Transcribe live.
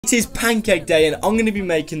It is pancake day and I'm going to be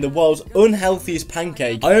making the world's unhealthiest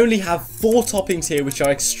pancake. I only have 4 toppings here which are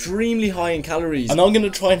extremely high in calories, and I'm going to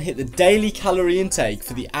try and hit the daily calorie intake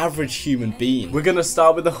for the average human being. We're going to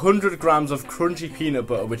start with 100 grams of crunchy peanut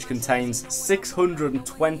butter, which contains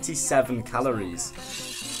 627 calories.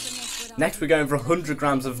 Next we're going for 100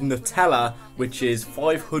 grams of Nutella, which is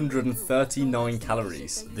 539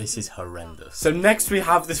 calories. This is horrendous. So next we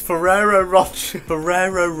have this Ferrero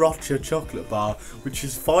Rocher chocolate bar, which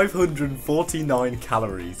is 549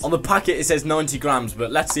 calories. On the packet it says 90 grams,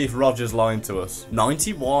 but let's see if Roger's lying to us.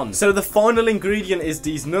 91. So the final ingredient is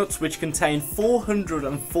these nuts, which contain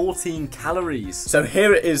 414 calories. So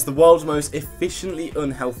here it is, the world's most efficiently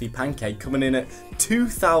unhealthy pancake, coming in at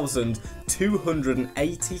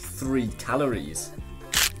 2,283 calories.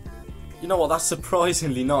 You know what, that's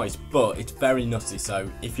surprisingly nice, but it's very nutty, so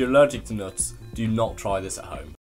if you're allergic to nuts, do not try this at home.